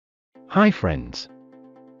Hi friends.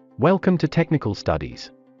 Welcome to Technical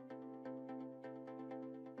Studies.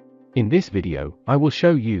 In this video, I will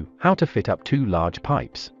show you how to fit up two large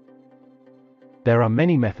pipes. There are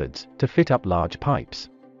many methods to fit up large pipes.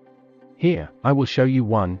 Here, I will show you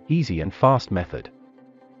one easy and fast method.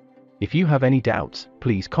 If you have any doubts,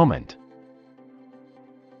 please comment.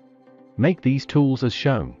 Make these tools as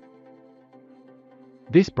shown.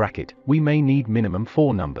 This bracket, we may need minimum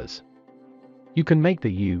 4 numbers. You can make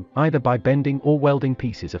the U either by bending or welding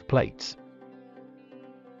pieces of plates.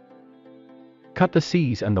 Cut the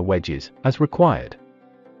C's and the wedges as required.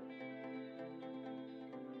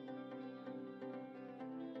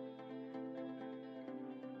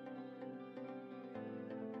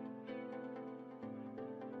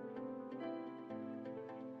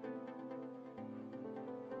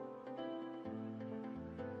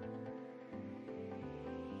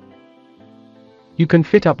 You can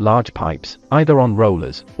fit up large pipes, either on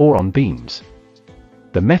rollers, or on beams.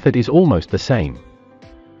 The method is almost the same.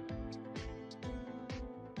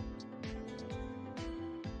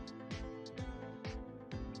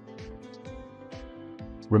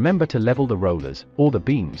 Remember to level the rollers, or the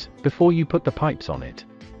beams, before you put the pipes on it.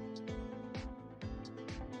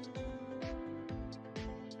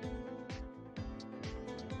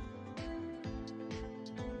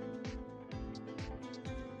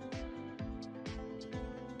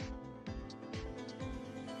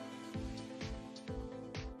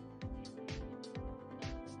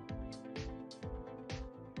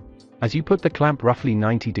 As you put the clamp roughly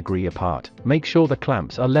 90 degrees apart, make sure the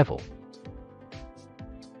clamps are level.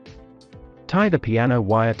 Tie the piano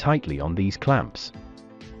wire tightly on these clamps.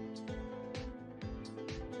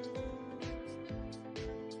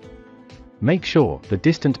 Make sure the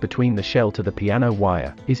distance between the shell to the piano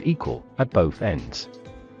wire is equal at both ends.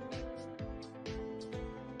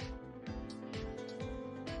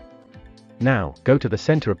 Now, go to the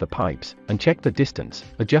center of the pipes, and check the distance,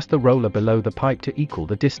 adjust the roller below the pipe to equal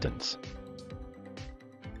the distance.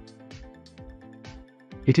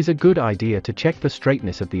 It is a good idea to check the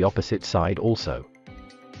straightness of the opposite side also.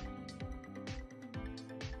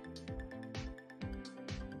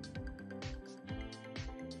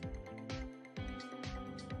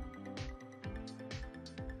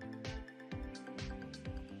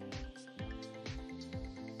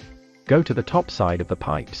 Go to the top side of the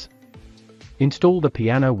pipes. Install the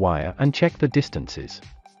piano wire and check the distances.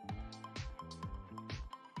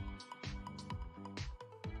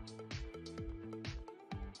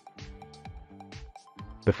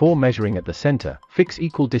 Before measuring at the center, fix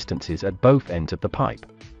equal distances at both ends of the pipe.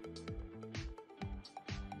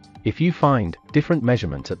 If you find different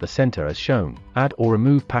measurements at the center as shown, add or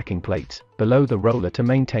remove packing plates below the roller to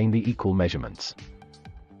maintain the equal measurements.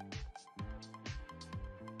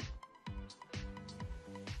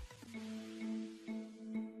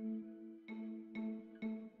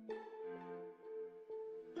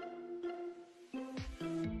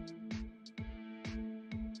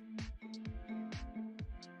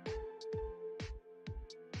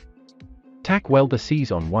 Tack weld the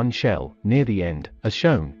C's on one shell, near the end, as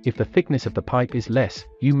shown. If the thickness of the pipe is less,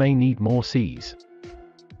 you may need more C's.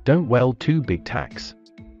 Don't weld two big tacks.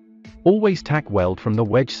 Always tack weld from the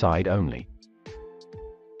wedge side only.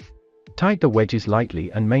 Tight the wedges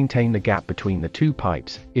lightly and maintain the gap between the two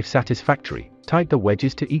pipes. If satisfactory, tight the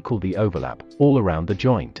wedges to equal the overlap, all around the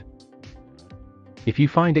joint. If you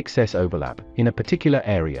find excess overlap in a particular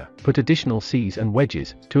area, put additional C's and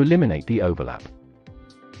wedges to eliminate the overlap.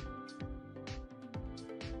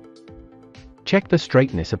 Check the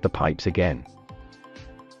straightness of the pipes again.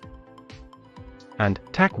 And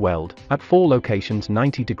tack weld at 4 locations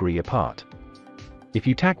 90 degrees apart. If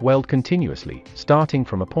you tack weld continuously, starting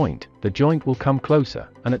from a point, the joint will come closer,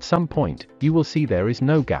 and at some point, you will see there is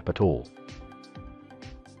no gap at all.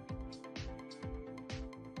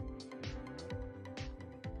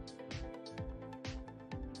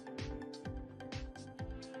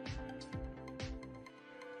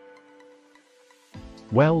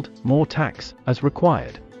 Weld more tacks as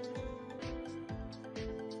required.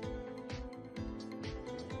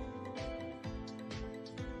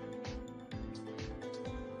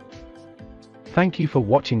 Thank you for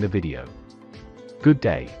watching the video. Good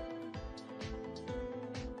day.